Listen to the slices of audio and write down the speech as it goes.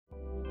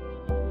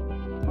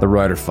The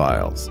Writer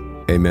Files,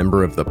 a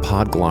member of the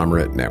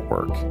Podglomerate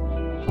Network.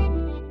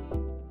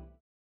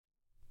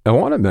 I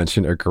want to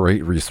mention a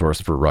great resource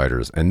for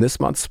writers, and this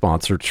month's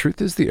sponsor,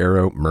 Truth is the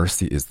Arrow,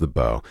 Mercy is the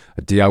Bow,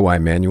 a DIY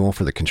manual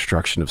for the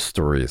construction of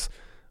stories.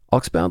 I'll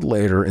expound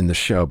later in the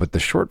show, but the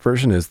short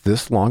version is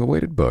this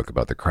long-awaited book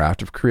about the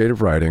craft of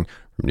creative writing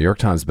from New York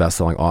Times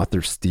bestselling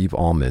author Steve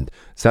Almond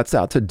sets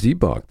out to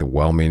debunk the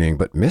well-meaning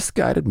but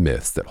misguided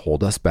myths that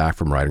hold us back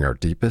from writing our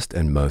deepest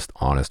and most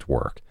honest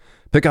work.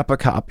 Pick up a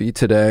copy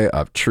today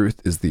of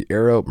Truth is the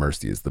Arrow,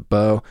 Mercy is the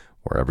Bow,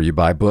 wherever you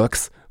buy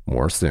books.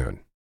 More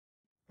soon.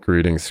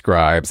 Greetings,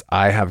 scribes.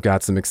 I have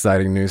got some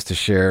exciting news to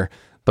share.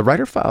 The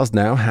Writer Files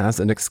now has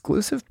an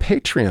exclusive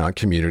Patreon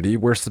community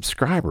where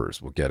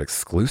subscribers will get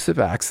exclusive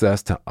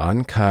access to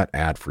uncut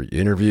ad-free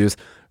interviews,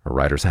 a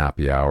writer's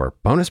happy hour,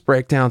 bonus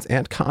breakdowns,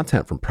 and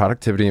content from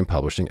productivity and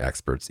publishing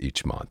experts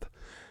each month.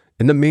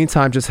 In the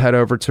meantime, just head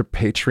over to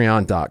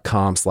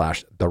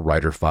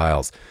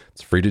patreon.com/thewriterfiles.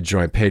 It's free to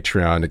join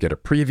Patreon to get a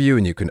preview,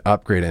 and you can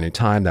upgrade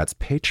anytime. That's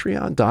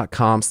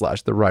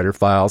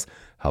patreon.com/thewriterfiles.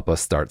 Help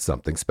us start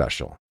something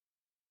special.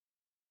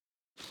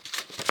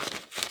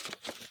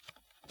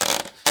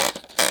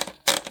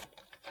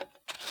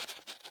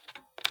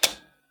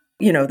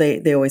 You know,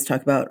 they always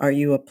talk about, are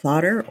you a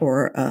plotter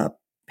or a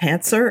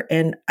pantser?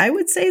 And I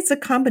would say it's a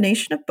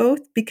combination of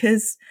both,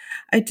 because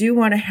I do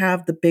want to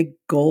have the big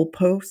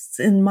goalposts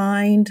in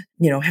mind,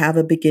 have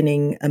a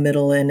beginning, a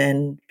middle, and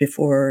end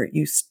before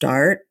you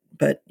start,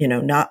 but,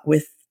 not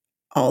with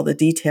all the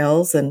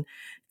details, and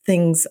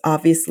things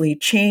obviously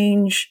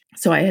change.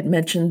 So I had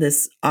mentioned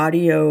this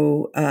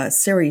audio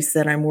series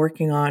that I'm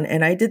working on,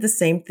 and I did the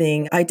same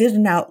thing. I did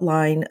an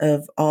outline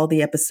of all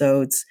the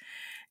episodes,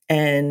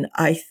 and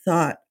I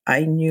thought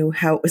I knew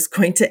how it was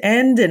going to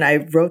end, and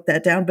I wrote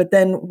that down. But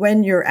then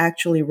when you're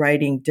actually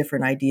writing,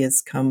 different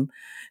ideas come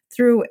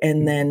through.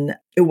 And then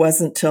it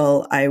wasn't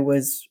till I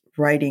was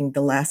writing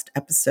the last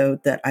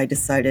episode that I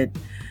decided,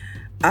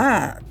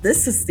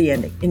 this is the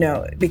ending,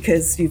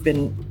 because you've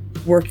been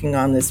working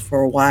on this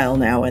for a while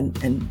now,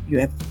 and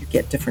you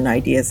get different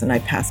ideas. And I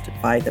passed it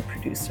by the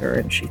producer,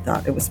 and she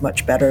thought it was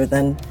much better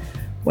than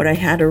what I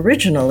had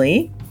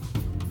originally.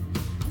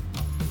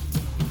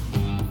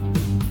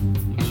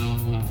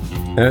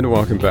 And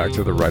welcome back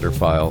to the Writer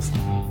Files.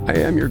 I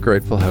am your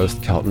grateful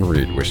host, Kelton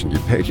Reed, wishing you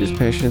pages,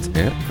 patience,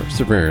 and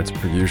perseverance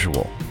per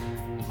usual.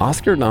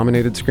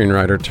 Oscar-nominated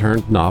screenwriter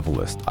turned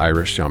novelist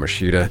Irish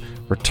Yamashita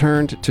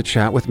returned to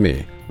chat with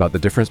me about the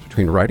difference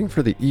between writing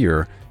for the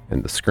ear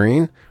and the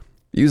screen,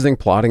 using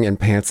plotting and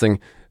pantsing,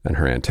 and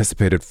her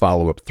anticipated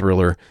follow-up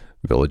thriller,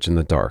 Village in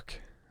the Dark.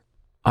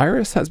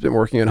 Iris has been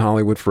working in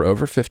Hollywood for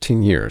over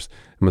 15 years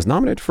and was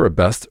nominated for a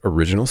Best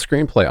Original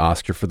Screenplay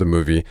Oscar for the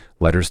movie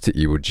Letters to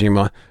Iwo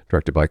Jima,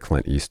 directed by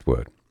Clint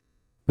Eastwood.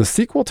 The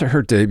sequel to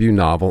her debut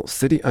novel,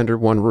 City Under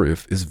One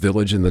Roof, is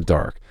Village in the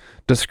Dark,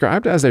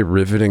 described as a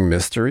riveting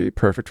mystery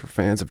perfect for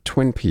fans of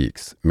Twin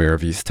Peaks, Mayor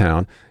of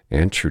Easttown,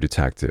 and True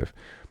Detective.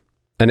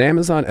 An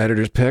Amazon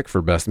editor's pick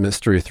for Best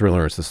Mystery,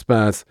 Thriller, and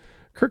Suspense,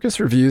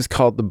 Kirkus Reviews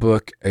called the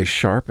book a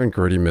sharp and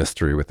gritty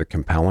mystery with a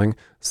compelling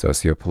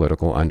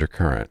socio-political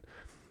undercurrent.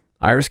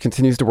 Iris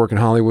continues to work in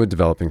Hollywood,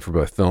 developing for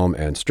both film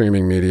and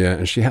streaming media,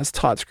 and she has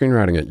taught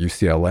screenwriting at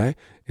UCLA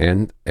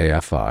and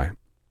AFI.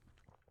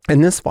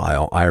 In this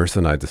file, Iris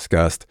and I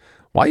discussed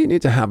why you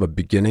need to have a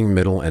beginning,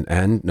 middle, and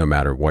end no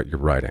matter what you're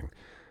writing,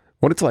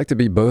 what it's like to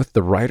be both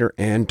the writer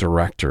and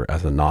director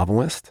as a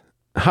novelist,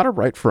 how to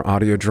write for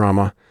audio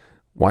drama,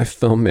 why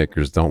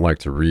filmmakers don't like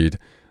to read,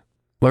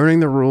 learning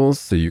the rules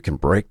so you can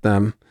break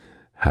them,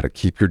 how to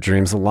keep your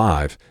dreams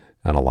alive,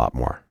 and a lot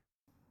more.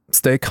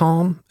 Stay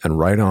calm and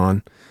write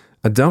on.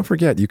 And don't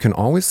forget, you can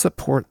always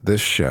support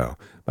this show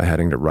by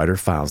heading to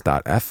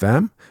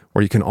writerfiles.fm,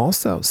 where you can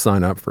also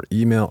sign up for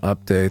email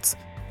updates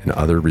and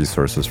other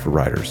resources for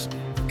writers.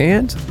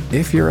 And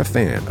if you're a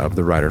fan of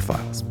the Writer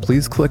Files,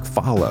 please click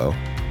follow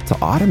to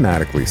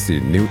automatically see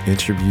new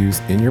interviews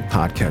in your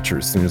podcatcher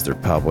as soon as they're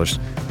published,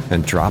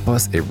 and drop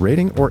us a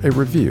rating or a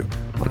review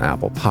on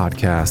Apple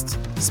Podcasts,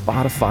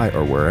 Spotify,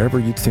 or wherever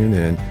you tune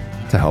in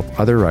to help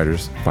other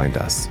writers find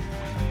us.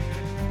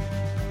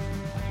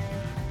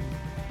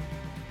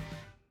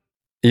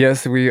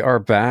 Yes, we are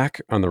back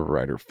on the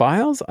Writer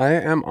Files. I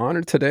am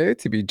honored today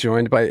to be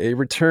joined by a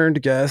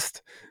returned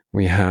guest.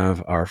 We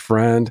have our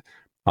friend,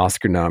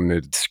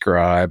 Oscar-nominated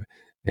scribe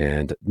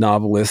and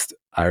novelist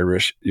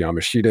Irish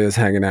Yamashita is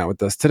hanging out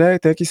with us today.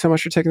 Thank you so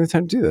much for taking the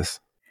time to do this.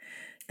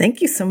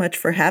 Thank you so much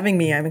for having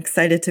me. I'm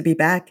excited to be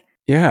back.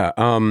 Yeah,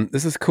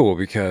 this is cool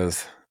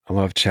because I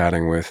love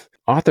chatting with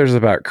authors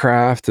about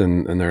craft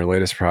and their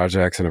latest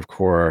projects. And of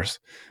course,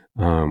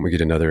 we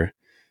get another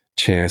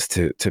chance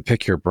to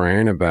pick your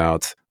brain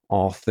about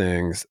all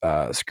things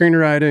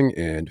screenwriting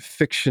and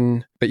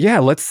fiction. But yeah,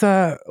 let's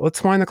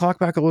wind the clock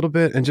back a little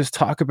bit and just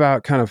talk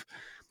about kind of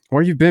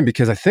where you've been,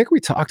 because I think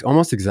we talked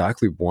almost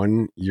exactly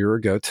 1 year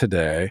ago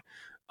today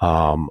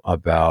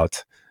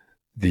about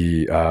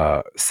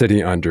the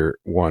City Under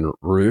One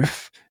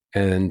Roof.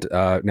 And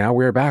now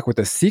we're back with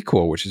a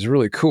sequel, which is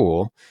really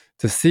cool,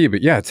 to see.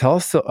 But yeah, tell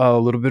us a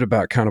little bit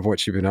about kind of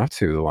what you've been up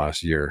to the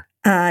last year.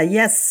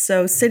 Yes,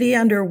 so City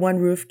Under One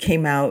Roof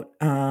came out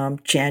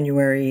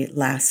January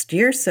last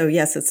year. So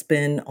yes, it's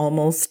been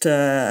almost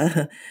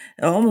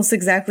almost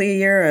exactly a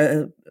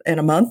year and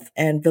a month.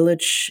 And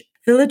Village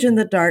in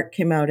the Dark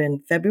came out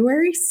in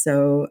February.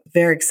 So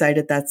very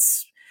excited.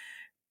 That's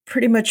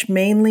pretty much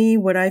mainly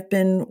what I've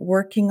been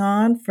working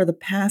on for the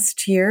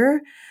past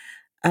year.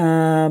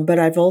 But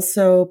I've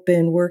also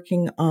been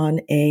working on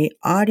a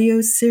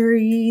audio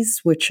series,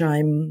 which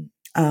I'm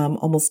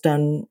almost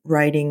done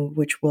writing,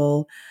 which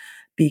will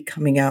be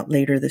coming out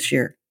later this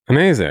year.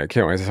 Amazing. I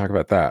can't wait to talk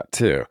about that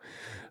too.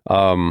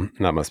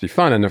 That must be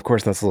fun. And of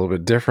course, that's a little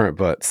bit different,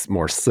 but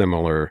more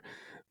similar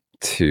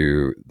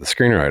to the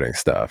screenwriting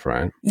stuff,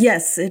 right?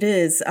 Yes, it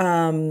is.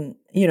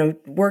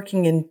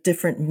 Working in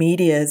different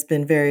media has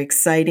been very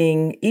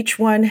exciting. Each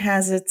one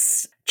has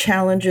its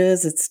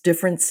challenges, its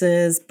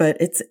differences, but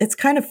it's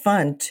kind of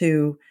fun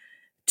to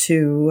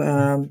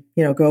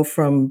go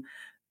from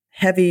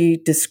heavy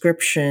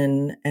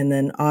description and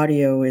then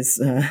audio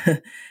is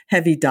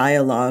heavy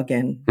dialogue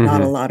and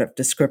not a Mm-hmm. lot of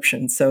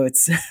description. So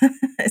it's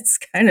it's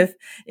kind of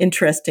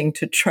interesting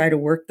to try to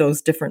work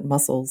those different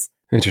muscles.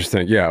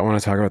 Interesting. Yeah, I want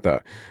to talk about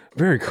that.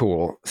 Very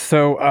cool.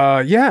 So,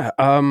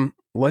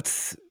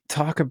 let's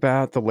talk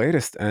about the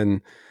latest.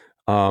 And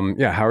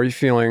yeah, how are you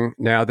feeling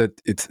now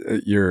that it's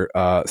your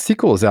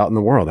sequel is out in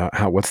the world?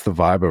 What's the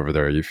vibe over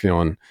there? Are you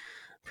feeling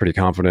pretty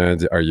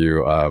confident? Are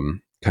you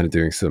kind of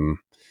doing some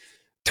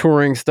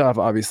touring stuff?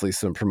 Obviously,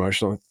 some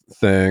promotional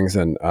things,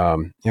 and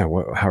yeah,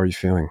 how are you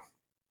feeling?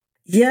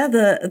 Yeah,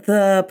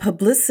 the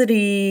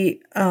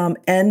publicity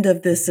end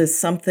of this is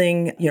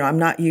something I'm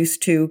not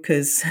used to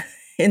because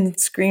in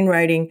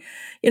screenwriting,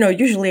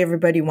 usually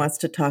everybody wants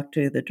to talk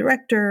to the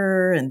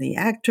director and the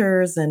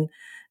actors, and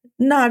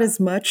not as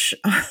much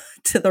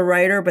to the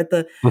writer. But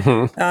the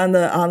Hmm. on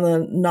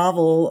the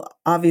novel,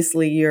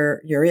 obviously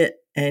you're it,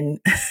 and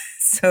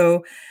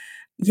so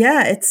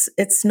yeah,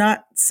 it's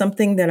not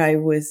something that I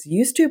was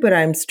used to, but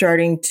I'm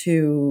starting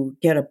to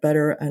get a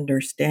better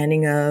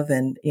understanding of.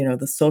 And,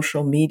 the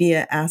social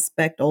media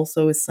aspect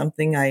also is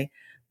something I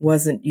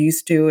wasn't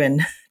used to,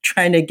 and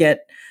trying to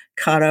get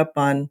caught up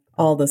on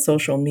all the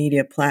social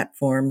media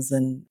platforms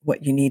and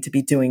what you need to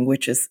be doing,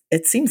 which is,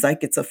 it seems like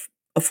it's a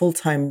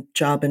full-time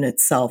job in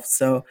itself.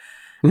 So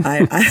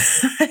I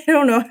I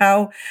don't know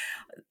how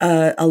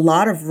a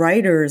lot of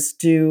writers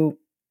do,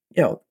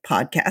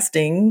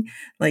 podcasting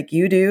like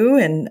you do,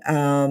 and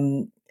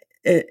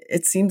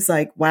it seems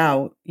like,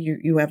 wow,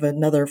 you have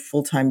another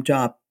full time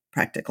job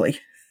practically.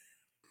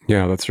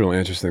 Yeah, that's really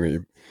interesting that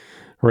you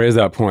raise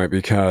that point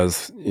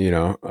because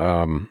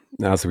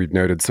as we've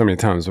noted so many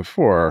times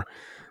before,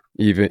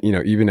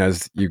 even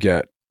as you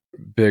get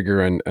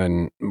bigger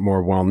and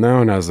more well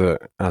known as an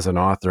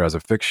author, as a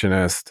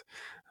fictionist,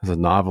 as a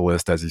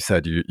novelist, as you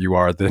said, you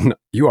are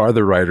you are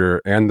the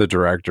writer and the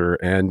director,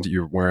 and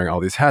you're wearing all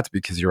these hats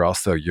because you're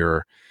also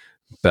your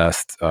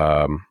best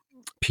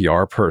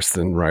PR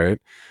person, right?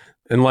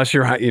 Unless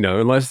you're at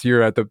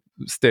the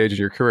stage in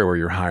your career where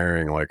you're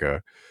hiring like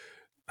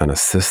an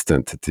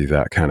assistant to do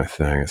that kind of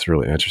thing. It's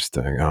really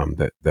interesting.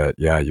 That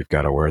yeah, you've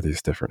got to wear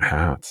these different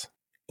hats.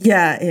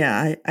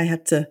 Yeah, I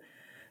had to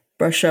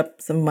brush up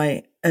some of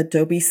my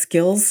Adobe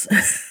skills.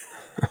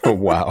 Oh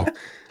wow.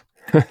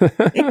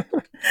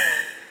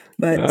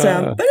 But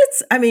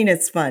it's, I mean,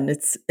 it's fun.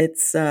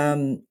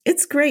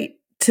 It's great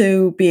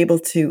to be able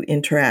to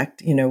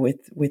interact,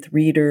 with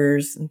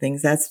readers and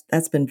things.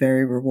 That's been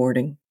very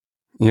rewarding.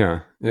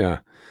 Yeah, yeah,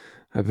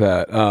 I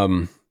bet.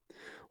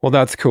 Well,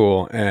 that's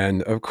cool.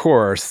 And of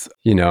course,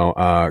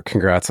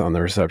 congrats on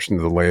the reception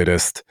of the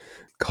latest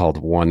called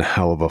One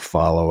Hell of a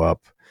Follow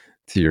Up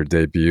to your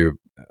debut,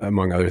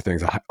 among other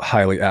things, a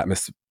highly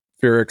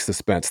atmospheric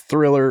suspense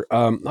thriller.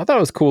 I thought it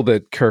was cool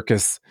that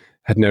Kirkus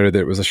had noted that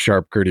it was a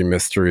sharp, gritty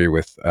mystery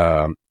with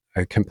a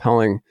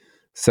compelling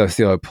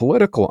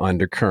socio-political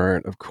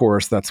undercurrent. Of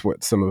course, that's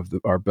what some of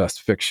our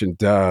best fiction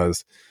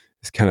does,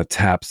 is kind of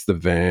taps the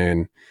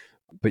vein.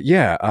 But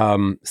yeah,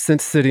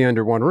 since City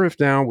Under One Roof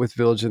now with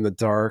Village in the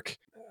Dark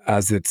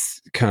as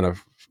its kind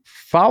of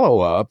follow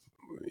up,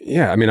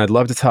 yeah, I mean, I'd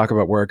love to talk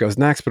about where it goes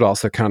next, but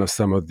also kind of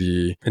some of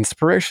the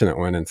inspiration that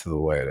went into the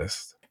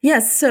latest.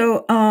 Yes.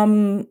 So,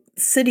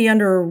 City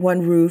Under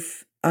One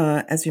Roof,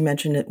 as you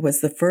mentioned, it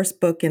was the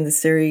first book in the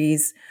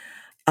series.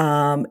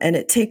 And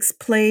it takes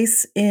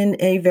place in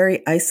a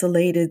very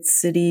isolated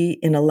city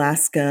in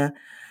Alaska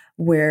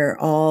where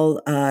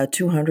all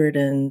 200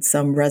 and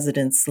some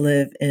residents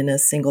live in a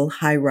single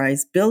high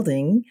rise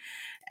building.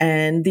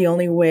 And the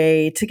only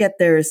way to get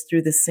there is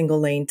through the single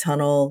lane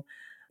tunnel.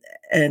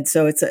 And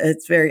so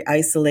it's very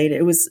isolated.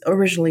 It was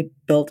originally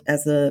built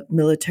as a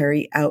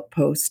military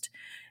outpost.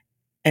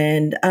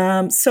 And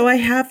so I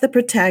have the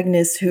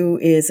protagonist who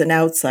is an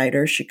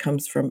outsider. She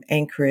comes from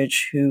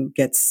Anchorage, who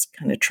gets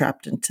kind of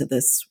trapped into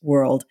this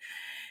world.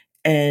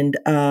 And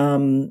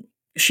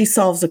she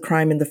solves a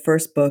crime in the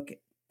first book,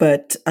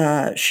 but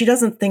she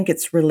doesn't think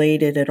it's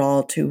related at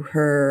all to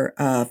her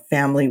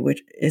family,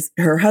 which is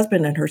her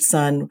husband and her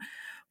son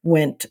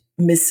went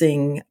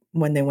missing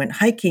when they went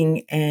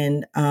hiking,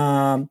 and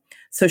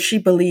so she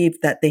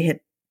believed that they had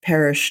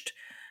perished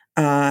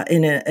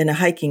in a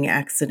hiking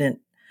accident.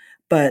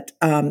 But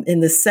in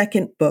the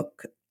second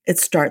book, it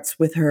starts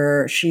with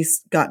her.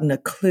 She's gotten a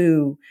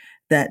clue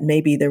that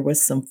maybe there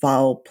was some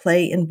foul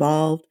play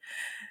involved.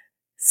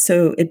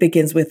 So it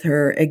begins with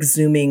her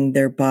exhuming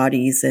their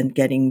bodies and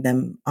getting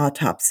them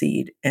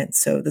autopsied. And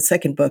so the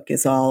second book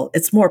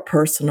it's more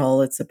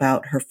personal. It's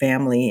about her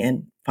family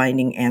and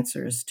finding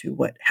answers to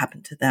what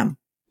happened to them.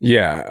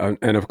 Yeah.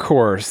 And of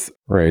course,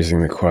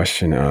 raising the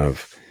question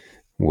of,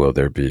 will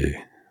there be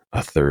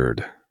a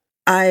third?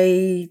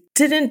 I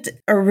didn't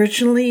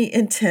originally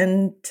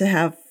intend to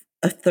have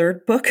a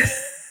third book,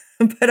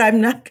 but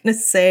I'm not going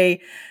to say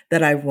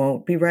that I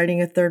won't be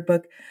writing a third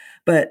book.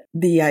 But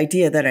the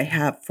idea that I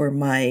have for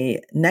my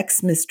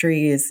next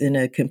mystery is in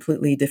a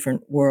completely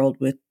different world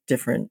with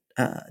different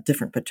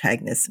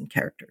protagonists and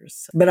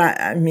characters. But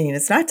I mean,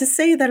 it's not to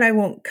say that I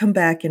won't come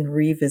back and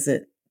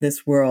revisit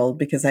this world,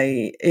 because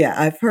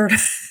I've heard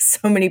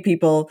so many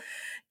people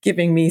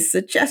giving me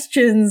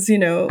suggestions,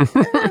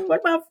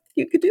 what about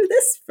you could do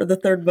this for the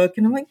third book?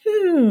 And I'm like,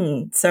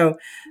 so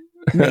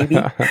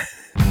maybe.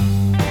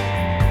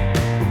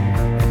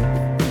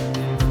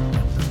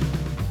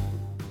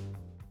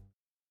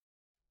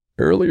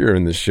 Earlier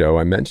in the show,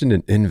 I mentioned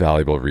an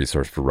invaluable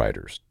resource for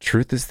writers.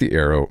 Truth is the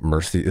Arrow,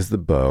 Mercy is the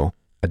Bow,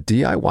 a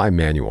DIY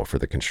manual for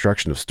the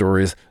construction of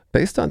stories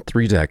based on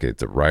 3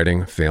 decades of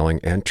writing, failing,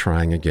 and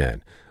trying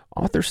again.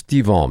 Author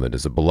Steve Almond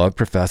is a beloved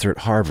professor at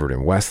Harvard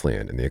and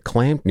Wesleyan and the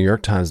acclaimed New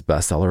York Times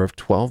bestseller of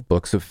 12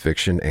 books of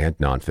fiction and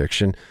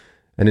nonfiction.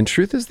 And in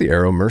Truth is the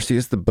Arrow, Mercy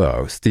is the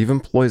Bow, Steve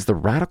employs the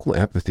radical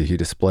empathy he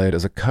displayed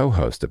as a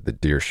co-host of the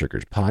Dear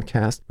Sugars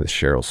podcast with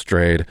Cheryl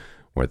Strayed,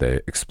 where they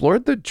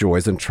explored the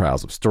joys and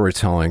trials of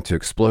storytelling to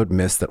explode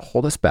myths that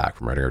hold us back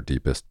from writing our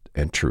deepest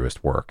and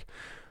truest work.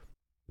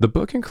 The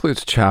book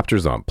includes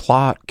chapters on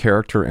plot,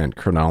 character, and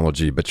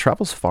chronology, but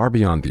travels far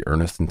beyond the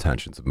earnest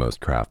intentions of most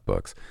craft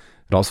books.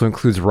 It also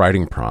includes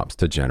writing prompts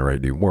to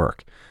generate new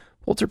work.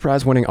 Pulitzer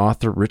Prize-winning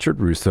author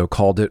Richard Russo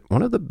called it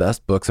one of the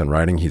best books on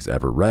writing he's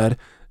ever read,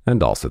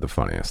 and also the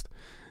funniest.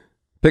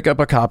 Pick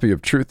up a copy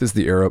of Truth is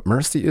the Arrow,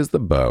 Mercy is the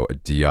Bow, a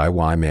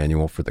DIY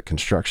manual for the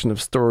construction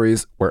of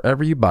stories,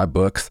 wherever you buy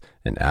books,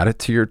 and add it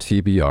to your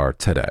TBR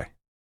today.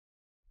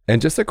 And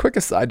just a quick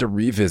aside to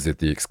revisit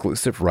the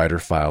exclusive Writer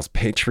Files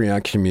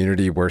Patreon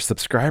community, where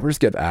subscribers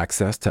get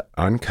access to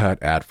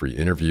uncut ad-free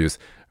interviews,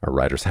 a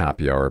writer's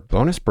happy hour,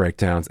 bonus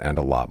breakdowns, and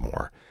a lot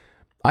more.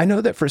 I know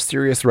that for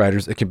serious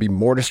writers, it can be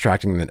more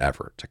distracting than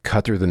ever to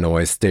cut through the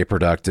noise, stay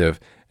productive,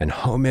 and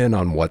home in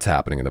on what's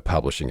happening in the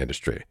publishing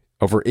industry.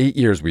 Over 8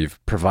 years, we've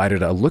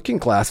provided a looking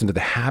glass into the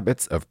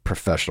habits of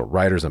professional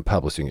writers and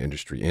publishing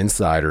industry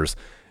insiders.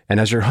 And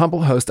as your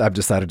humble host, I've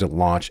decided to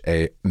launch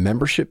a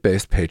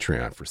membership-based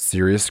Patreon for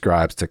serious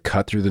scribes to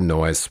cut through the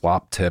noise,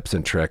 swap tips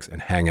and tricks,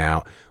 and hang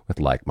out with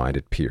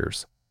like-minded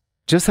peers.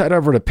 Just head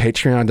over to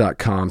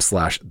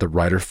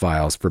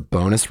patreon.com/thewriterfiles for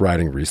bonus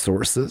writing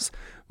resources,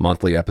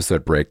 monthly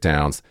episode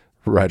breakdowns,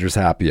 writer's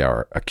happy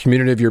hour, a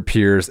community of your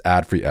peers,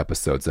 ad-free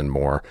episodes, and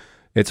more.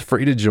 It's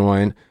free to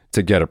join,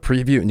 to get a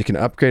preview, and you can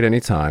upgrade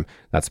anytime.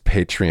 That's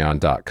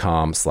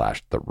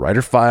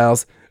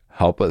patreon.com/thewriterfiles.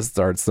 Help us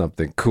start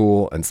something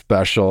cool and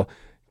special.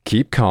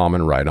 Keep calm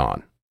and write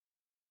on.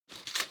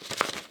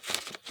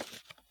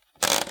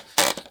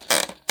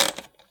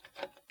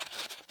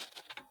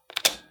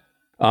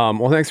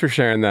 Well, thanks for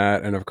sharing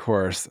that. And of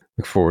course,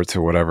 look forward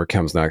to whatever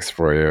comes next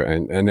for you.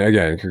 And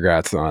again,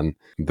 congrats on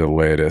the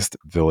latest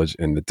Village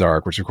in the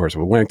Dark, which of course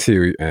we'll link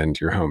to, and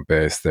your home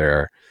base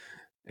there.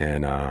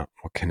 And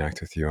we'll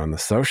connect with you on the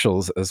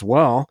socials as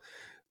well.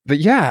 But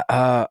yeah,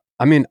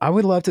 I mean, I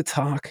would love to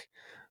talk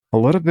a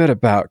little bit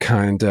about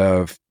kind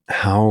of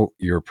how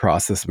your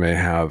process may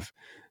have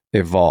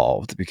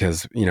evolved,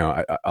 because,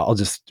 I'll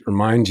just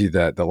remind you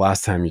that the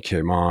last time you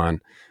came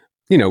on,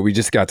 we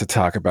just got to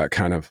talk about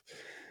kind of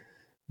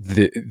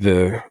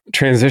the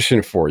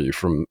transition for you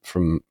from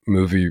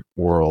movie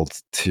world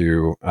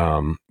to,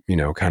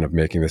 kind of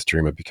making this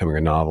dream of becoming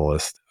a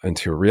novelist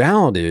into a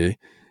reality,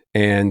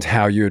 and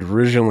how you had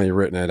originally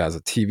written it as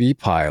a TV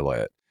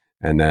pilot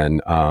and then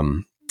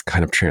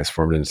kind of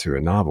transformed it into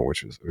a novel,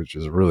 which is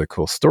a really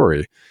cool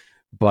story.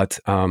 But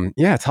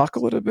talk a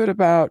little bit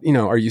about,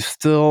 are you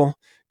still,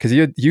 because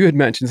you had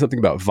mentioned something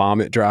about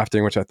vomit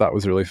drafting, which I thought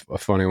was really a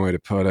funny way to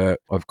put it.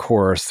 Of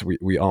course,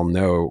 we all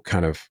know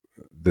kind of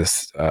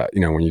this,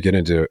 when you get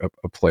into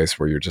a place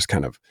where you're just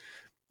kind of,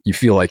 you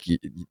feel like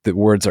the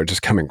words are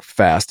just coming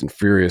fast and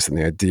furious, and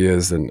the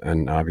ideas,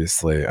 and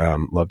obviously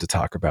love to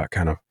talk about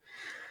kind of,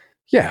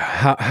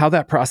 how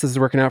that process is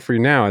working out for you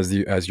now as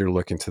you're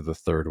looking to the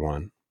third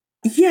one.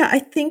 Yeah, I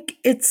think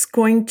it's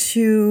going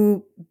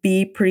to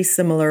be pretty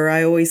similar.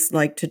 I always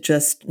like to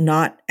just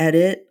not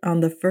edit on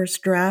the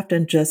first draft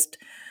and just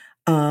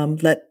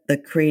let the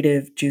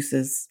creative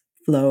juices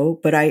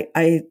flow. But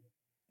I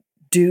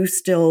do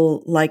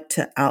still like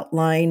to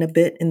outline a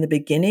bit in the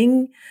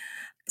beginning.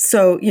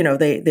 So,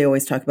 they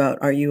always talk about,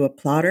 are you a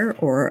plotter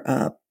or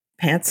a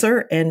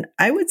pantser. And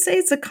I would say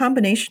it's a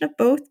combination of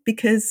both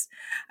because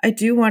I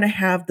do want to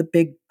have the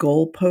big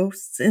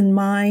goalposts in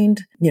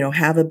mind,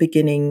 have a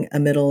beginning, a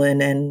middle,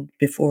 and end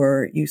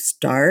before you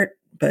start,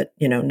 but,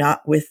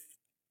 not with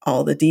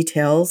all the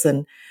details,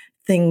 and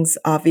things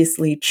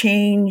obviously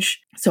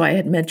change. So I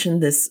had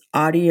mentioned this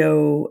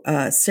audio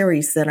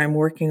series that I'm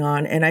working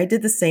on, and I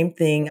did the same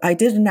thing. I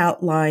did an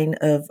outline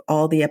of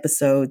all the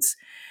episodes,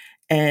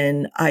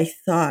 and I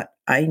thought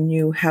I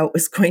knew how it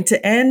was going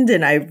to end,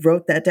 and I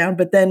wrote that down.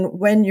 But then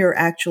when you're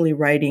actually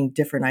writing,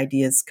 different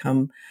ideas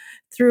come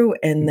through.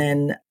 And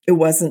then it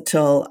wasn't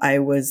till I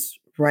was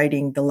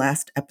writing the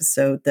last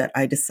episode that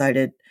I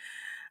decided,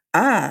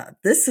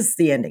 this is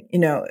the ending,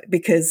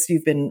 because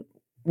you've been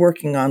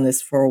working on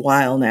this for a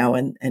while now,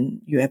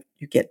 and you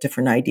get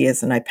different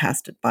ideas. And I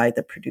passed it by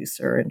the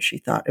producer, and she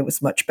thought it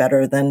was much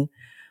better than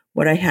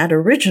what I had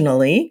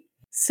originally.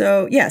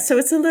 So yeah, so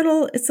it's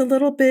a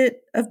little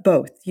bit of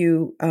both.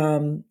 You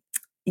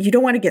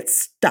don't want to get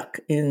stuck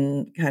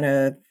in kind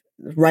of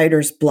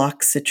writer's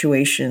block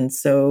situation.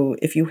 So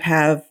if you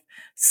have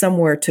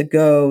somewhere to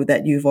go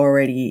that you've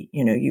already,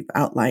 you've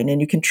outlined,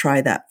 and you can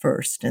try that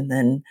first, and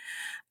then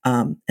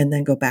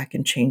go back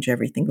and change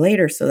everything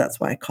later. So that's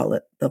why I call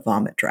it the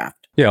vomit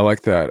draft. Yeah, I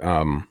like that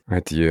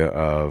idea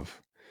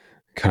of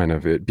kind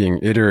of it being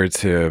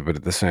iterative, but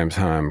at the same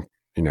time,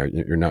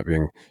 you're not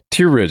being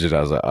too rigid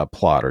as a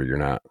plotter. You're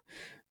not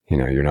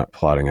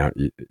plotting out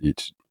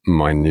each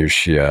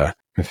minutia,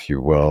 if you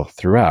will,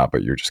 throughout,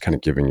 but you're just kind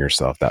of giving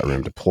yourself that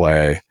room to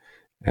play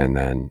and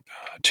then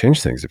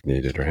change things if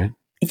needed, right?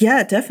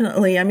 Yeah,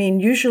 definitely. I mean,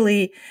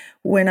 usually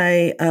when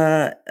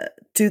I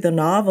do the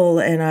novel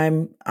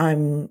and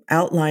I'm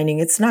outlining,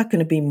 it's not going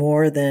to be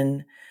more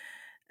than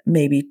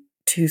maybe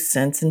 2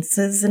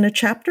 sentences in a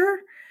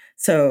chapter.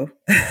 So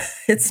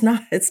it's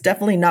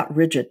definitely not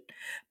rigid.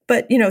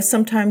 But,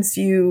 sometimes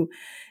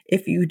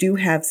if you do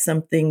have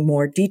something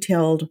more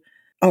detailed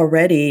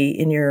already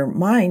in your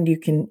mind, you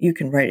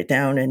can write it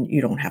down, and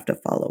you don't have to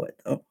follow it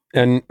though.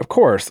 And of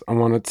course, I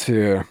wanted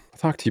to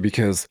talk to you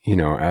because,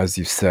 as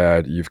you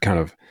said, you've kind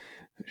of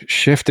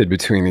shifted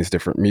between these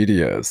different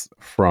medias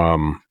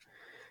from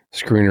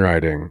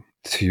screenwriting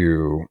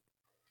to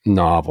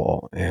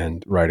novel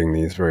and writing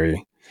these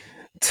very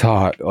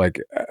taut, like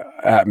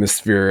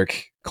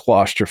atmospheric,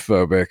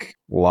 claustrophobic,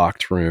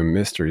 locked room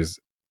mysteries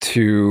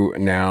to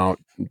now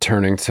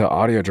turning to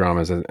audio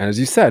dramas. And as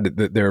you said,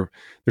 that there's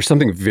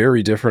something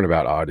very different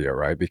about audio,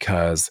 right?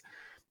 Because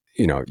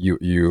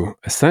you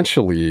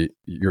essentially,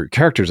 your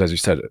characters, as you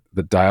said,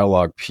 the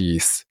dialogue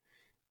piece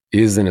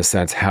is in a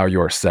sense how you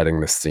are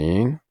setting the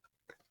scene,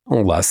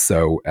 less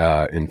so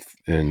in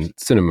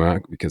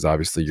cinema, because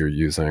obviously you're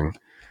using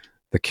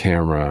the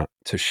camera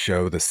to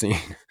show the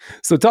scene.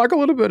 So talk a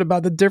little bit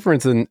about the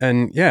difference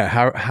and yeah,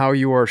 how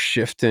you are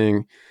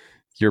shifting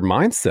your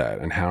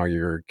mindset and how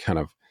you're kind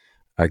of,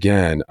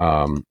 again,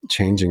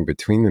 changing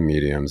between the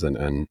mediums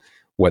and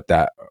what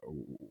that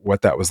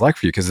was like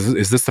for you. Because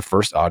is this the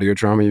first audio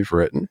drama you've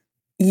written?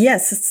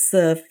 Yes, it's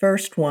the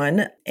first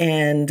one.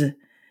 And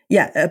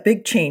yeah, a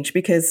big change,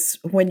 because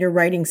when you're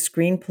writing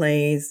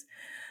screenplays,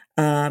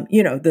 I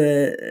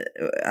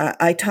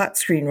taught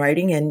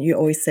screenwriting, and you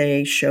always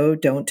say show,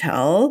 don't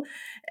tell.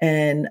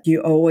 And you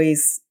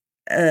always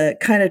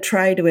kind of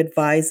try to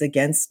advise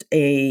against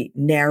a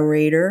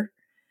narrator,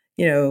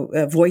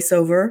 a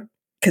voiceover,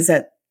 because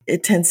that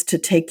it tends to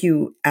take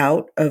you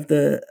out of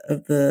the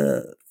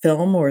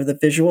film or the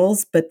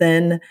visuals. But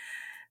then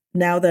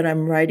now that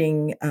I'm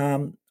writing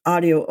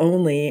audio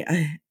only,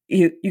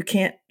 you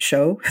can't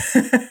show,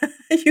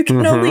 you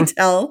can only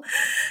tell.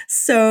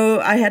 So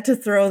I had to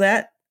throw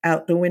that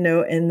out the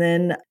window. And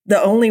then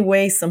the only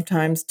way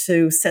sometimes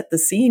to set the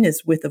scene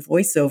is with a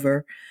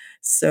voiceover.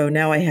 So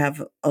now I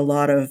have a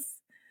lot of,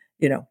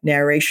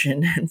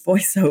 narration and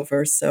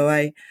voiceover. So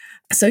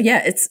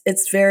yeah, it's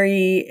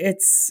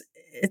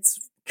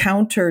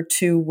counter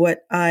to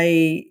what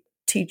I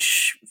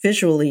teach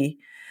visually.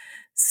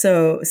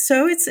 So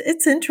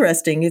it's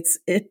interesting.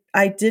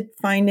 I did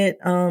find it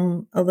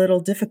a little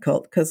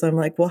difficult, because I'm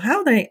like, well,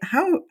 how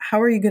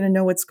are you going to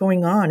know what's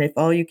going on if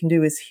all you can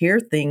do is hear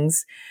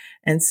things?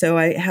 And so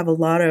I have a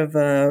lot of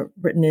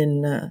written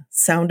in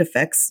sound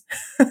effects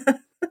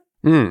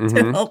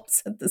to help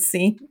set the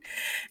scene,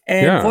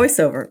 and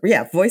voiceover.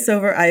 Yeah,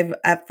 voiceover.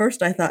 At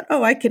first I thought,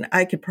 oh, I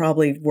could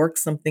probably work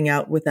something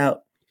out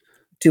without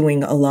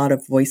doing a lot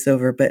of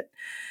voiceover, but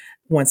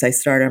once I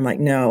started, I'm like,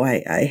 no,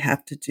 I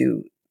have to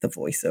do the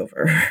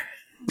voiceover.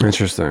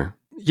 Interesting.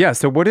 Yeah.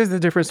 So what is the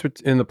difference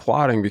in the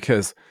plotting?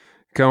 Because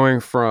going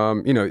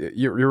from,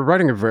 you're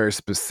writing in a very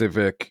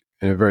specific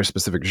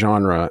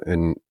genre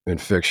in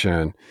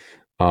fiction,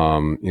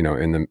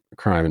 in the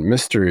crime and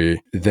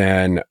mystery,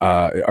 then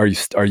are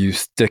you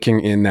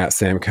sticking in that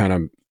same kind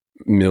of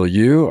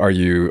milieu?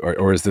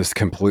 Or is this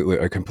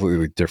a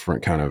completely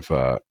different kind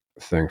of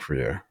thing for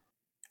you?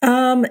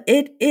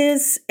 It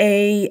is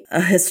a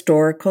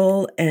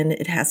historical, and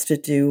it has to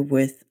do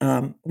with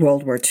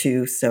World War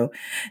II. So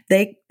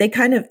they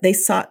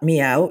sought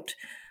me out.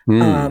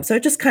 So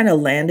it just kind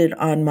of landed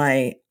on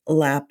my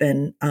lap,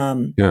 and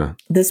Yeah.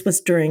 this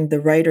was during the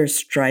writer's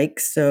strike,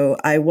 so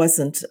I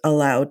wasn't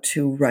allowed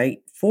to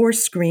write for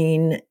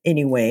screen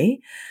anyway.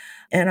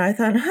 And I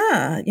thought,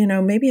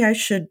 maybe I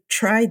should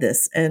try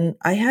this. And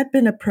I had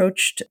been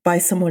approached by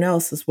someone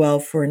else as well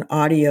for an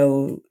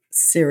audio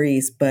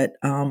series, but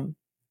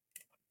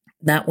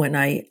that one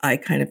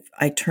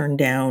I turned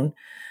down.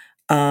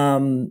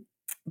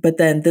 But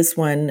then this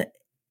one,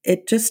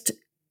 it just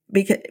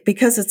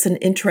because it's an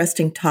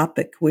interesting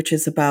topic, which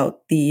is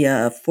about the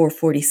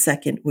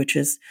 442nd, which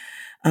is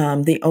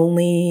the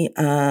only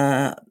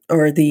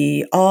or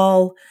the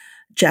all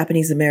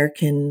Japanese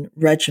American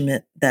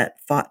regiment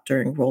that fought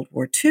during World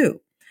War II.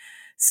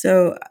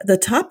 So the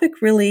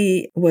topic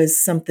really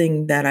was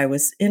something that I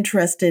was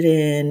interested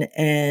in,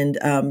 and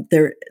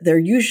they're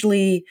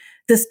usually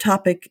this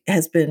topic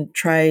has been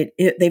tried.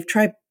 They've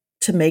tried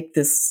to make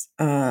this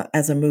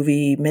as a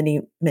movie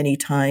many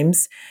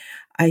times,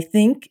 I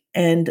think,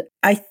 and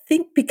I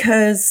think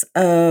because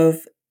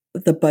of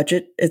the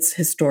budget, it's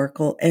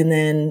historical, and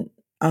then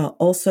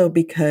also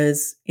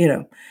because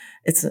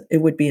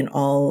it would be an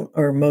all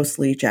or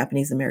mostly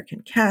Japanese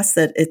American cast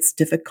that it's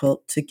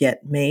difficult to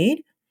get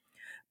made.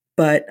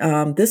 But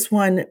this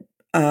one,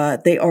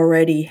 they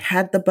already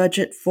had the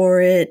budget for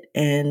it,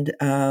 and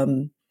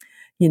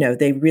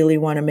they really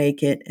want to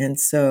make it. And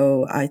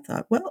so I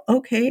thought, well,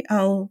 okay,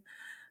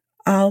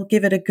 I'll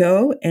give it a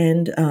go,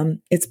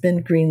 and it's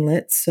been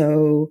greenlit,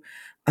 so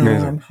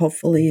Amazing.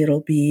 hopefully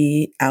it'll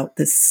be out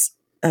this.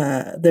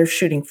 They're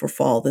shooting for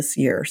fall this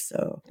year,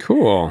 so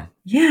Cool.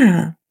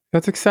 yeah.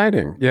 That's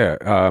exciting. Yeah.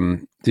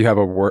 Do you have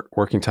a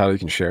working title you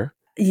can share?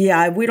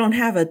 Yeah, we don't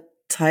have a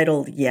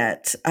title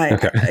yet.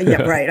 Okay.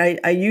 Yeah, right.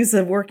 I use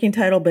a working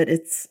title, but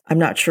I'm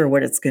not sure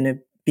what it's going to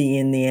be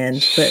in the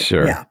end. But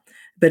Sure. yeah,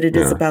 but it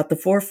is Yeah. about the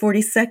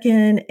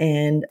 442nd,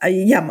 and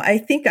I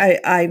think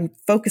I'm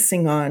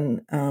focusing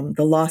on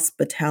the Lost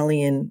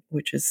Battalion,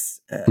 which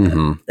is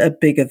Mhm. a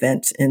big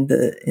event in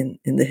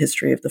the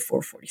history of the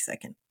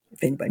 442nd.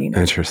 If anybody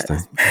knows, Interesting.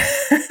 what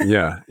that is.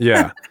 Yeah.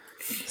 Yeah.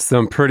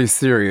 Some pretty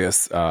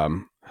serious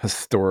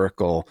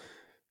historical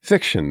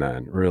fiction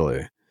then,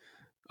 really.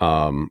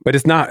 But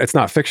it's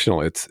not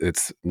fictional.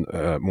 It's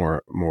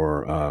more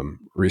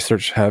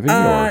research heavy,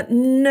 or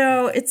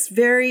No, it's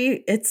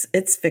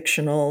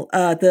fictional.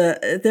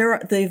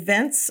 The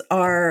events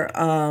are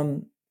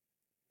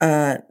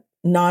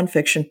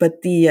nonfiction,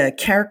 but the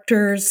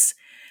characters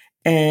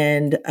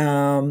and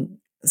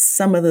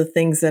some of the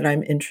things that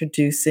I'm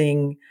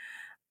introducing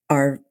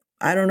are,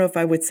 I don't know if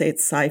I would say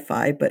it's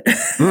sci-fi, but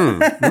that's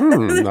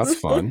there's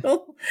fun.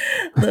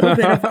 little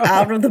bit of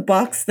out of the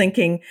box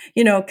thinking,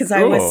 because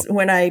Cool.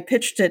 when I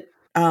pitched it,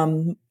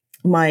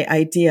 my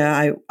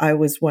idea, I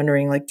was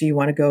wondering, like, do you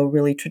want to go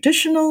really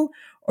traditional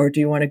or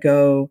do you want to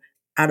go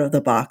out of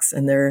the box?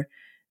 And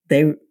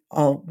they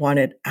all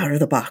wanted out of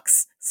the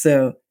box.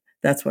 So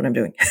that's what I'm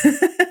doing.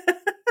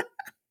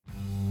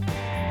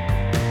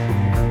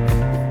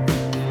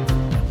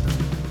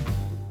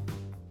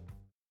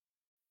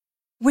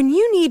 When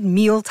you need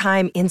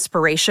mealtime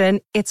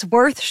inspiration, it's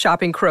worth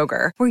shopping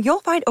Kroger, where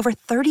you'll find over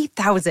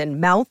 30,000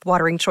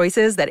 mouth-watering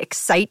choices that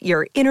excite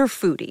your inner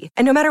foodie.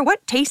 And no matter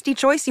what tasty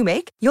choice you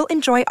make, you'll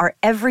enjoy our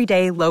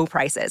everyday low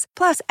prices,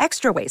 plus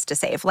extra ways to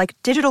save, like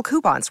digital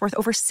coupons worth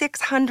over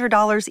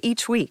 $600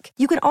 each week.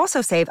 You can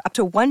also save up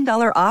to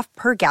 $1 off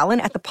per gallon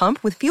at the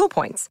pump with fuel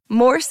points.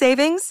 More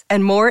savings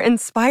and more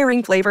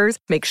inspiring flavors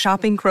make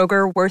shopping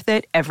Kroger worth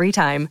it every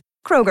time.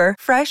 Kroger,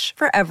 fresh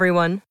for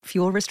everyone.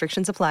 Fuel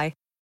restrictions apply.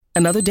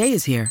 Another day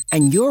is here,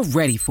 and you're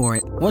ready for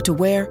it. What to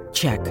wear?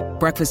 Check.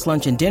 Breakfast,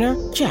 lunch, and dinner?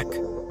 Check.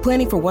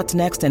 Planning for what's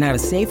next and how to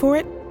save for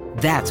it?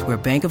 That's where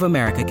Bank of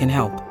America can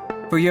help.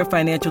 For your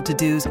financial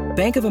to-dos,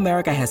 Bank of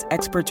America has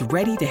experts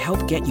ready to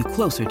help get you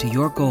closer to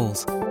your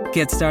goals.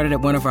 Get started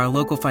at one of our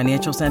local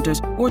financial centers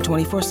or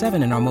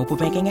 24/7 in our mobile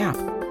banking app.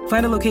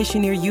 Find a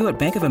location near you at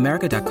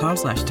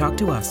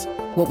bankofamerica.com/talktous.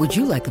 What would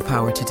you like the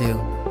power to do?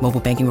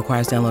 Mobile banking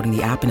requires downloading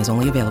the app and is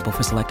only available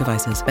for select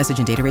devices. Message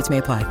and data rates may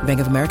apply.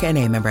 Bank of America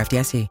N.A., member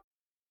FDIC.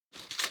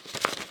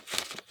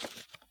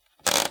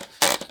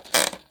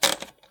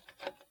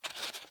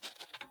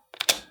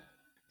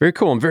 Very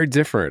cool and very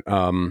different.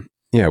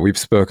 Yeah, we've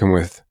spoken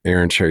with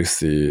Aaron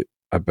Tracy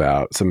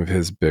about some of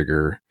his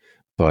bigger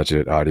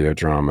budget audio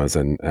dramas,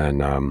 and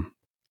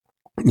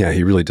yeah,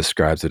 he really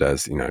describes it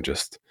as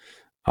just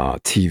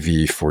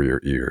TV for your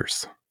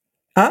ears.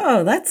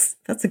 Oh, that's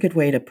a good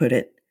way to put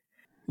it.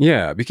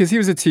 Yeah, because he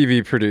was a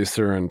TV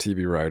producer and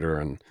TV writer,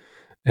 and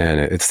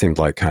it seemed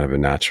like kind of a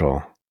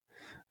natural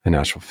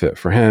fit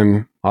for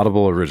him.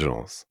 Audible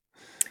Originals.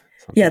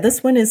 Yeah,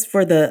 this one is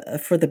for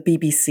the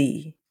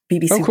BBC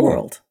Oh, cool.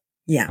 World.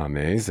 Yeah.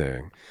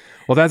 Amazing.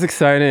 Well, that's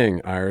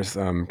exciting, Iris.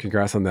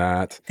 Congrats on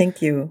that.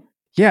 Thank you.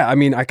 Yeah, I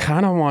mean, I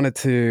kind of wanted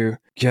to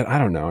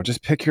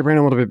just pick your brain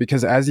a little bit,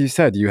 because as you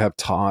said, you have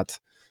taught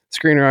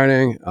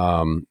screenwriting,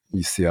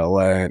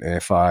 UCLA and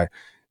AFI,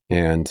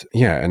 and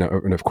yeah,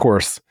 and of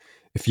course,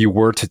 if you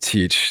were to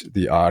teach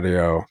the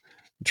audio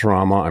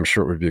drama, I'm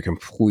sure it would be a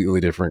completely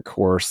different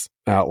course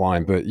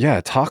outline. But yeah,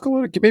 talk a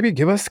little, maybe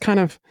give us kind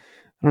of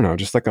I don't know,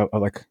 just like a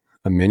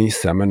mini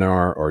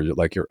seminar, or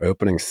like your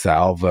opening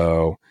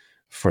salvo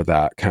for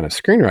that kind of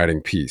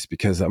screenwriting piece,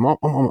 because I'm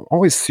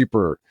always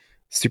super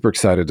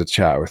excited to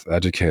chat with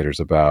educators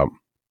about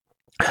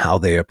how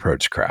they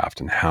approach craft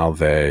and how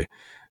they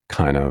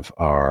kind of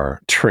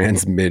are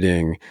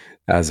transmitting,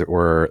 as it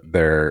were,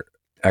 their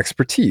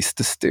expertise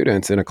to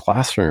students in a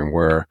classroom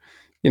where,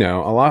 a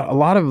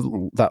lot of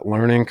that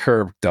learning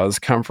curve does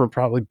come from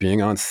probably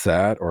being on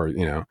set, or,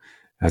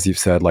 as you've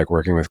said, like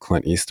working with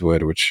Clint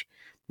Eastwood, which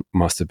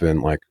must have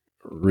been like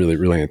really,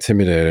 really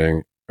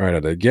intimidating right out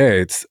of the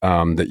gates.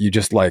 That you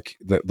just like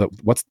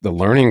what's the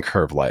learning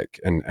curve like?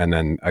 And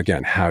then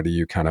again, how do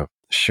you kind of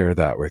share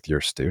that with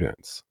your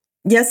students?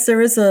 Yes, there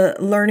is a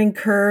learning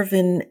curve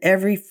in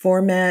every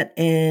format,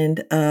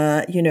 and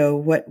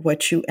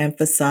what you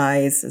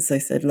emphasize, as I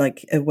said,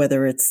 like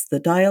whether it's the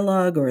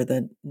dialogue or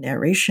the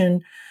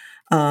narration.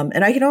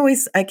 And I can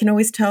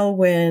always tell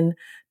when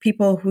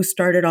people who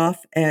started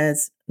off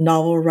as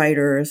novel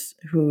writers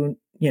who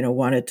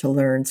wanted to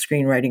learn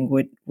screenwriting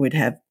would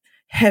have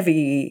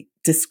heavy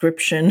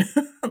description,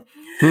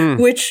 Hmm.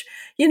 which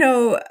you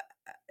know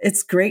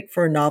it's great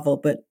for a novel,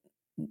 but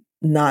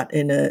not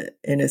in a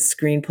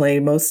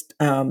screenplay. Most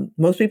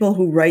people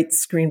who write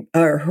screen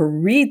or who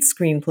read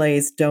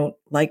screenplays don't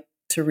like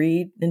to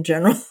read in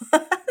general.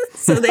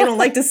 So they don't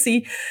like to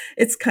see,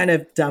 it's kind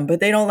of dumb,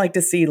 but they don't like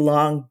to see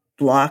long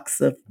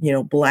blocks of,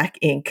 black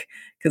ink,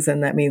 because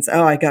then that means,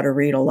 oh, I got to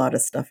read a lot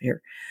of stuff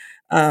here.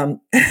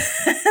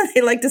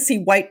 They like to see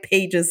white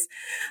pages.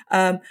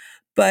 Um,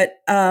 but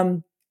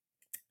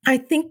I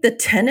think the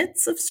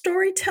tenets of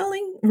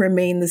storytelling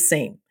remain the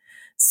same.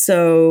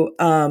 So,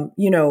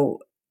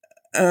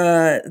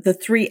 the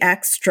three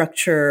act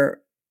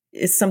structure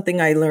is something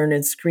I learned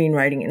in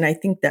screenwriting, and I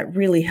think that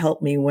really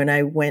helped me when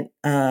I went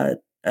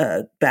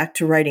back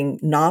to writing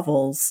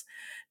novels,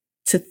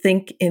 to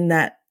think in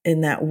that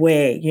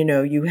way.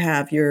 You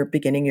have your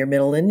beginning, your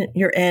middle, and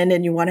your end,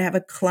 and you want to have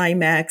a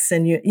climax,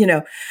 and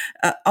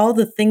all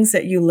the things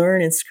that you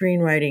learn in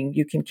screenwriting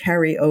you can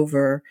carry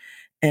over,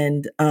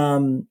 and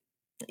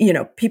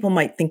people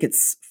might think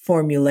it's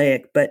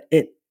formulaic, but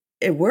it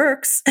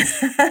works.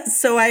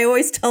 So I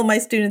always tell my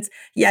students,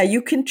 yeah,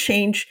 you can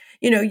change,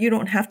 you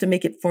don't have to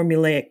make it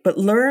formulaic, but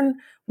learn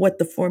what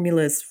the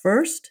formula is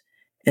first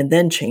and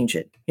then change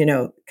it,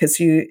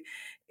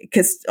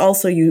 because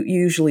also you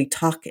usually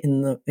talk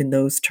in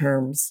those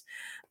terms.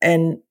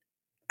 And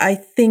I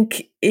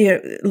think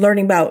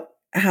learning about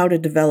how to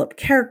develop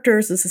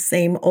characters is the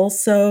same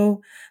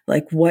also.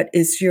 Like, what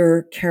is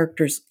your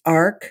character's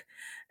arc?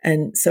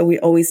 And so we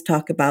always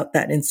talk about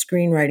that in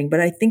screenwriting, but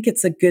I think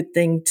it's a good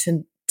thing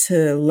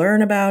to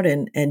learn about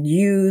and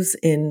use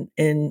in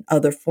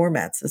other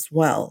formats as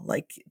well.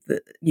 Like,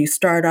 you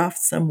start off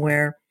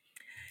somewhere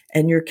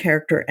and your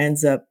character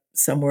ends up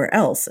somewhere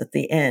else at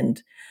the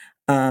end,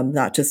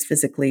 not just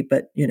physically,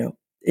 but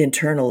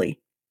internally.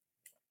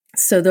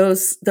 So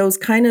those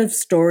kind of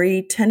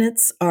story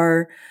tenets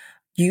are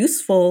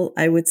useful,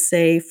 I would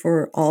say,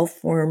 for all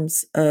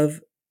forms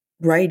of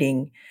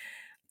writing.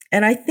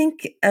 And I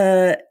think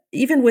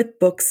even with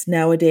books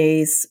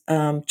nowadays,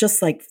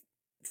 just like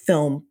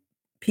film,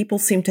 people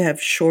seem to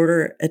have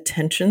shorter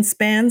attention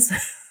spans.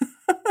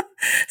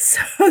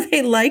 So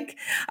they like,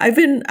 I've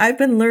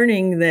been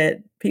learning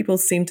that people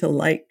seem to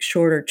like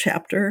shorter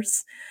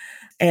chapters.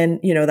 And,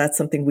 that's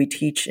something we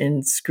teach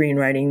in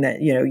screenwriting,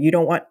 that, you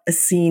don't want a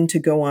scene to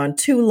go on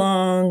too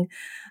long.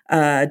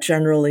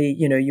 Generally,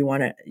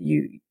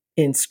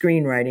 in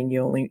screenwriting,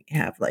 you only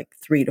have like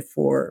 3 to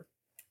 4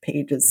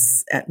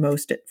 pages at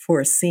most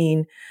for a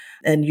scene.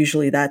 And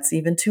usually that's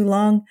even too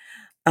long.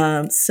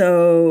 I'm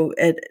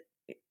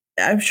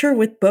sure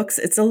with books,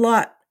 it's a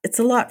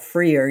lot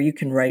freer. You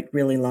can write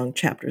really long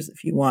chapters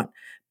if you want.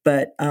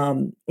 But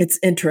it's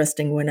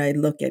interesting when I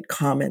look at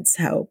comments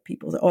how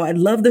people say, "Oh, I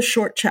love the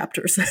short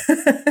chapters.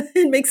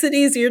 It makes it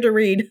easier to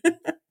read."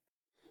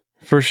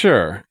 For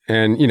sure.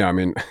 And, I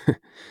mean,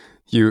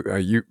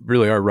 you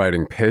really are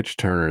writing page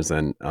turners,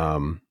 and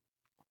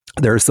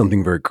there is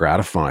something very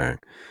gratifying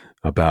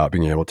about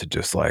being able to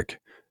just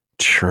like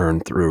churn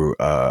through,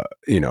 a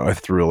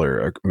thriller,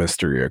 a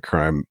mystery, a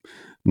crime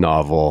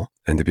novel,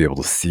 and to be able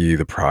to see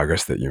the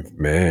progress that you've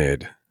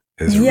made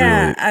is really.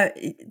 Yeah,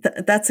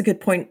 that's a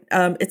good point.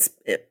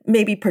 It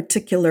may be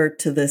particular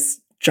to this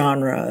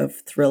genre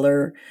of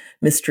thriller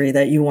mystery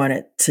that you want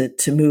it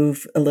to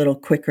move a little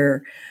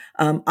quicker.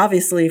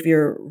 Obviously, if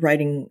you're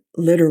writing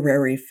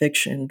literary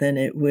fiction,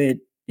 then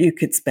you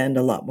could spend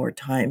a lot more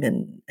time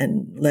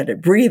and let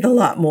it breathe a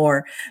lot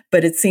more.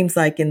 But it seems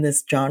like in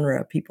this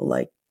genre, people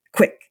like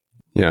quick.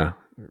 Yeah,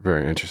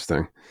 very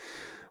interesting.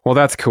 Well,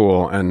 that's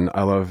cool, and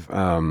I love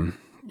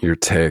your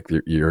take,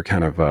 your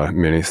kind of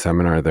mini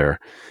seminar there,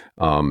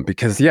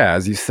 because yeah,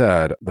 as you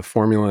said, the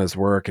formulas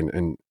work,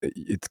 and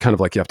it's kind of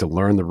like you have to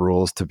learn the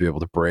rules to be able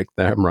to break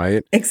them,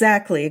 right?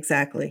 Exactly,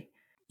 exactly.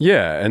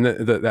 Yeah, and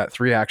that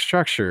three act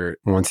structure,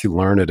 once you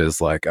learn it,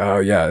 is like, oh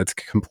yeah, it's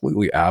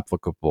completely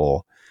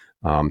applicable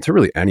to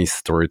really any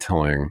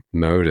storytelling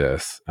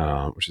modus,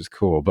 which is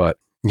cool. But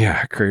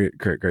yeah,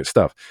 great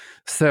stuff.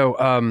 So,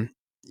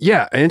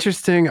 Yeah,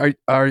 interesting. I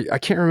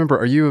can't remember.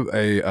 Are you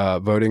a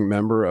voting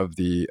member of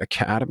the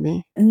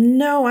Academy?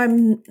 No,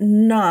 I'm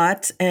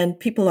not. And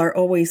people are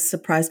always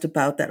surprised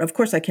about that. Of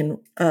course, I can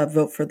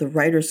vote for the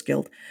Writers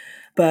Guild.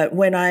 But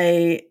when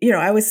I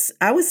was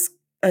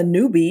a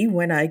newbie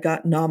when I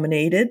got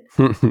nominated,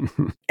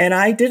 and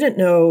I didn't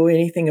know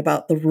anything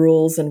about the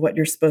rules and what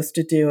you're supposed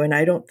to do. And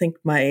I don't think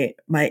my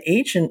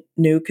agent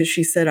knew because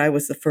she said I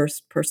was the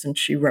first person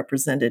she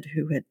represented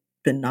who had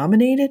been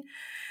nominated.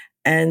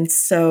 And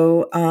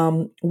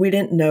so we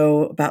didn't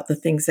know about the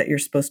things that you're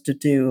supposed to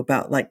do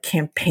about like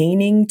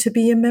campaigning to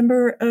be a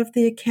member of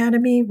the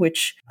Academy,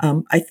 which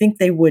I think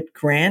they would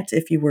grant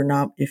if you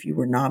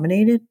were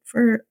nominated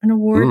for an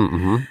award.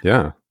 Mm-hmm.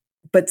 Yeah.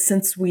 But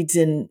since we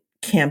didn't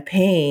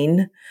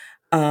campaign,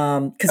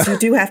 because you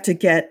do have to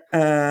get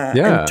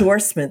Yeah.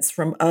 endorsements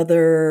from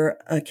other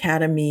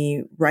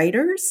Academy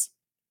writers,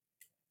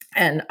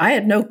 and I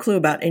had no clue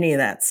about any of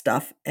that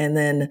stuff. And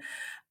then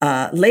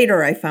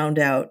later I found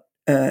out,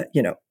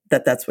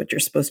 that that's what you're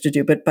supposed to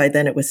do. But by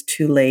then it was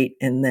too late.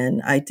 And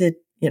then I did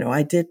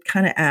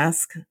kind of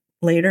ask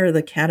later the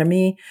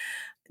Academy,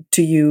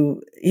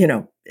 do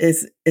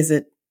is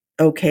it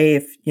okay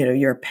if,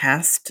 you're a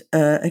past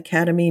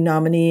Academy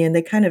nominee? And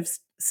they kind of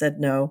said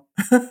no.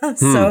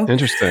 So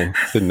Interesting.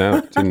 Didn't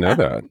know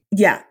that.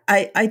 yeah,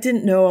 I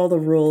didn't know all the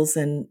rules.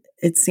 And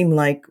it seemed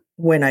like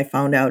when I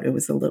found out, it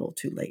was a little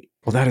too late.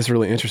 Well, that is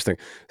really interesting.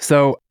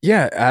 So,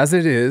 yeah, as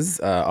it is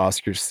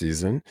Oscar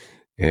season,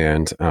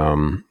 and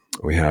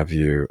we have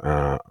you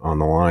on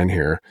the line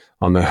here,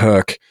 on the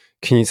hook.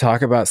 Can you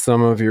talk about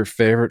some of your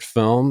favorite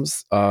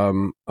films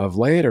of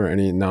late, or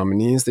any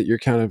nominees that you're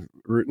kind of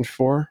rooting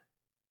for?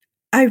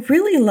 I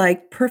really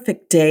like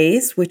Perfect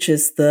Days, which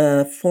is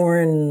the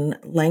foreign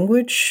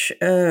language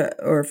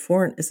or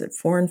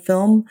foreign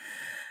film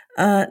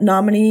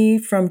nominee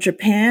from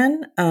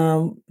Japan.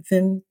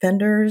 Wim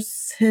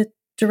Wenders had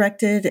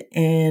directed,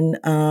 and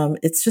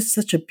it's just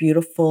such a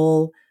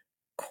beautiful,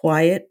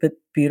 quiet but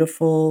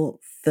beautiful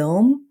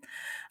film.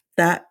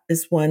 That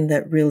is one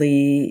that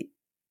really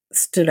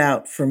stood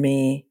out for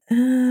me.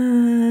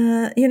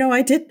 I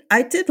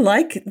did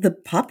like the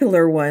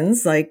popular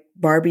ones like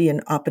Barbie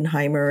and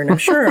Oppenheimer, and I'm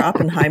sure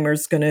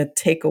Oppenheimer's going to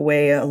take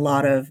away a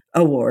lot of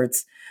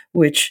awards,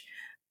 which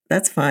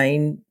that's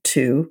fine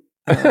too.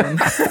 I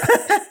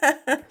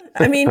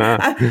mean,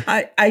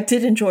 I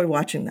did enjoy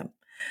watching them.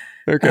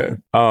 Okay.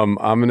 I'm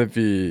gonna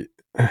be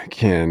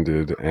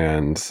candid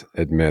and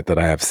admit that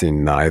I have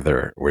seen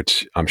neither,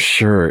 which I'm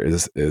sure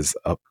is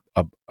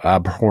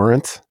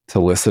abhorrent to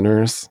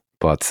listeners.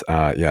 But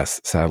yes,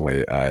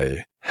 sadly,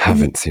 I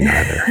haven't seen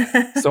either.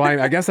 So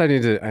I guess I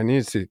need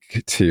to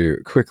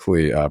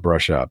quickly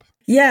brush up.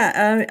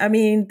 Yeah, I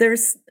mean,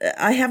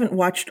 I haven't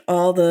watched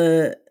all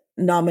the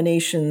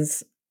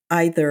nominations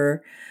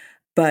either,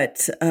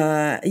 but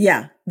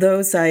yeah,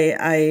 those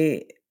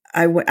actually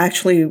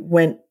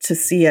went to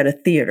see at a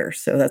theater,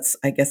 so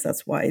I guess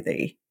that's why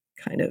I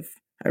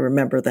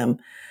remember them.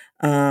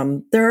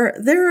 There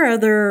are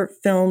other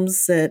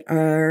films that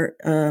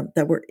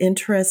were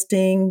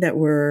interesting, that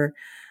were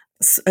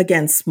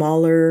again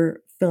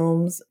smaller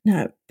films.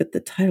 No, but the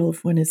title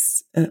of one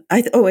is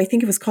I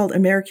think it was called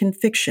American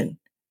Fiction.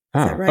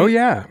 Is that Oh right?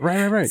 yeah,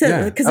 right. So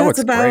Yeah. because Oh, that's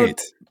it's about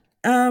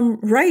great.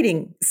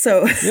 writing.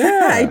 So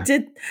I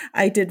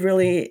Yeah. did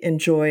really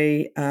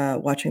enjoy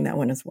watching that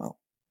one as well.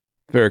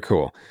 Very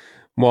cool.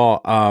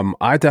 Well,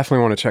 I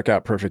definitely want to check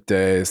out Perfect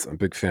Days. I'm a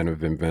big fan of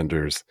Wim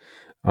Wenders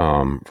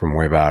from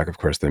way back. Of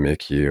course, they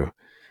make you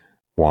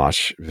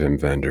watch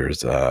Wim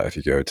Wenders if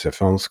you go to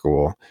film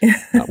school,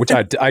 which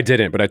I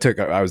didn't, but I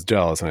was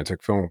jealous, and I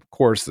took film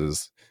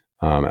courses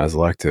as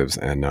electives,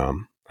 and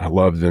I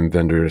love Wim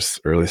Wenders'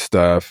 early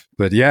stuff.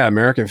 But yeah,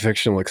 American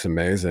Fiction looks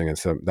amazing, and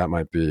so that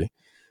might be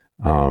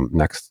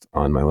next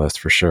on my list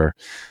for sure.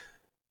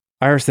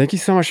 Iris, thank you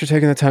so much for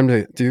taking the time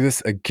to do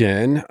this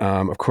again.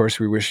 Of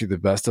course, we wish you the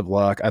best of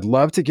luck. I'd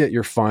love to get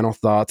your final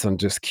thoughts on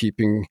just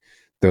keeping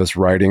those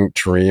writing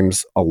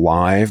dreams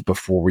alive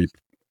before we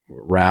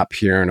wrap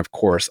here. And of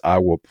course, I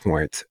will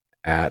point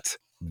at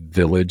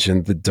Village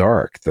in the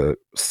Dark, the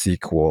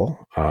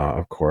sequel,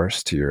 of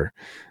course, to your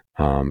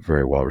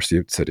very well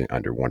received Sitting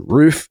Under One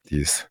Roof,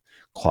 these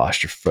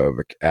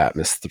claustrophobic,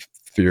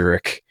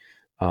 atmospheric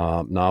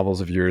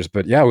novels of yours.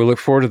 But yeah, we look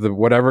forward to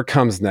whatever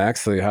comes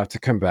next. So you have to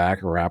come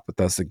back and rap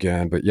with us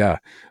again. But yeah,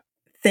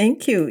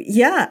 Thank you.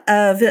 Yeah,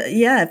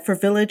 yeah. For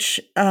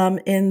Village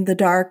in the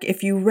Dark,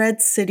 if you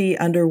read City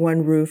Under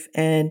One Roof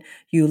and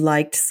you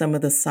liked some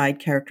of the side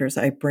characters,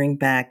 I bring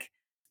back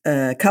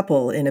a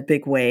couple in a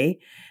big way.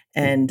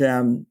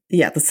 And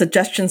yeah, the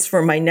suggestions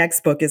for my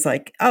next book is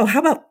like, oh, how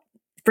about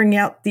bring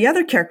out the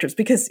other characters?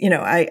 Because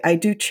I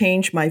do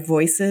change my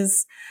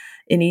voices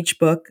in each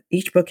book.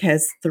 Each book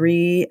has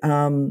three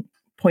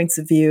points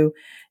of view.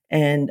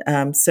 And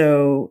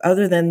so,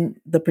 other than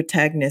the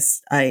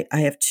protagonist, I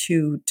have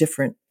two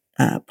different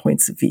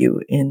points of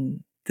view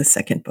in the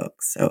second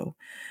book. So,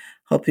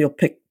 hope you'll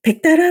pick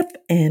that up.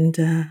 And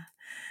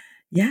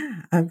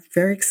yeah, I'm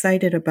very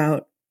excited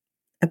about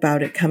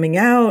it coming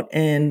out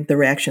and the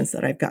reactions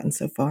that I've gotten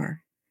so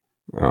far.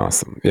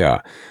 Awesome.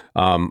 Yeah.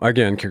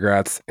 Again,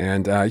 congrats.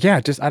 And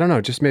just, I don't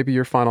know, just maybe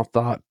your final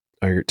thought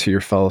to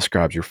your fellow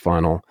scribes, your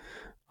final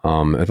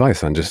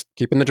advice on just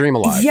keeping the dream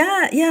alive.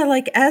 Yeah.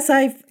 Like as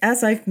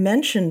I've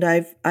mentioned,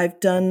 I've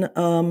done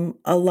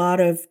a lot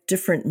of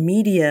different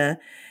media,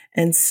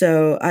 and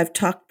so I've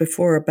talked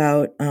before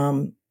about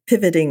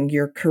pivoting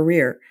your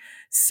career.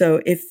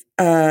 So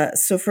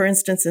so for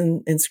instance,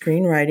 in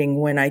screenwriting,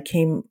 when I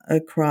came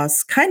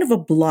across kind of a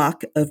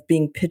block of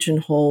being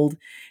pigeonholed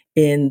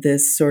in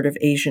this sort of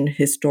Asian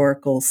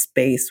historical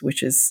space,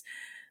 which is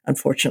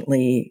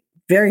unfortunately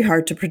very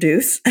hard to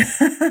produce.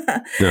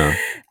 Yeah.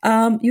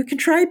 You can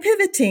try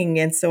pivoting.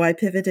 And so I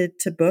pivoted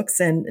to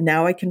books, and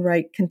now I can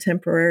write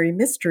contemporary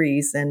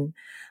mysteries. And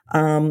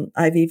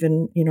I've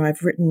even,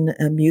 I've written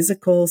a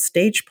musical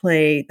stage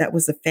play that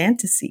was a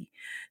fantasy.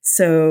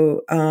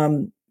 So,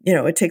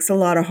 it takes a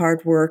lot of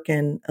hard work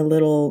and a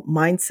little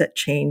mindset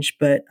change.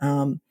 But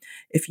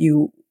if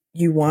you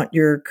want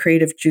your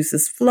creative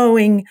juices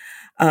flowing,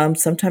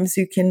 sometimes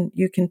you can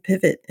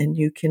pivot and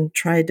you can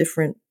try a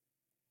different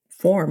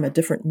form, a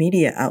different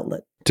media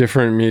outlet.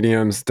 Different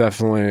mediums,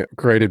 definitely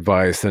great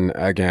advice. And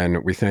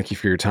again, we thank you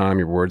for your time,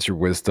 your words, your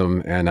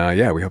wisdom. And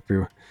we hope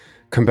you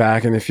come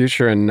back in the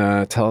future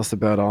and tell us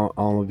about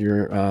all of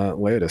your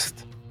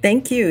latest.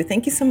 Thank you.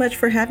 Thank you so much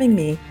for having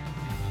me.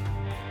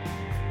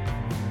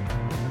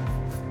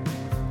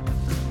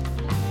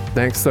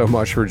 Thanks so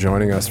much for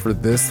joining us for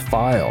this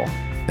file.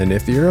 And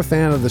if you're a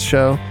fan of the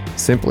show,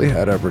 simply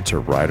head over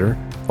to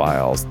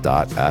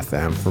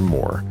writerfiles.fm for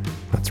more.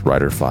 That's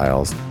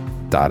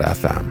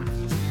writerfiles.fm.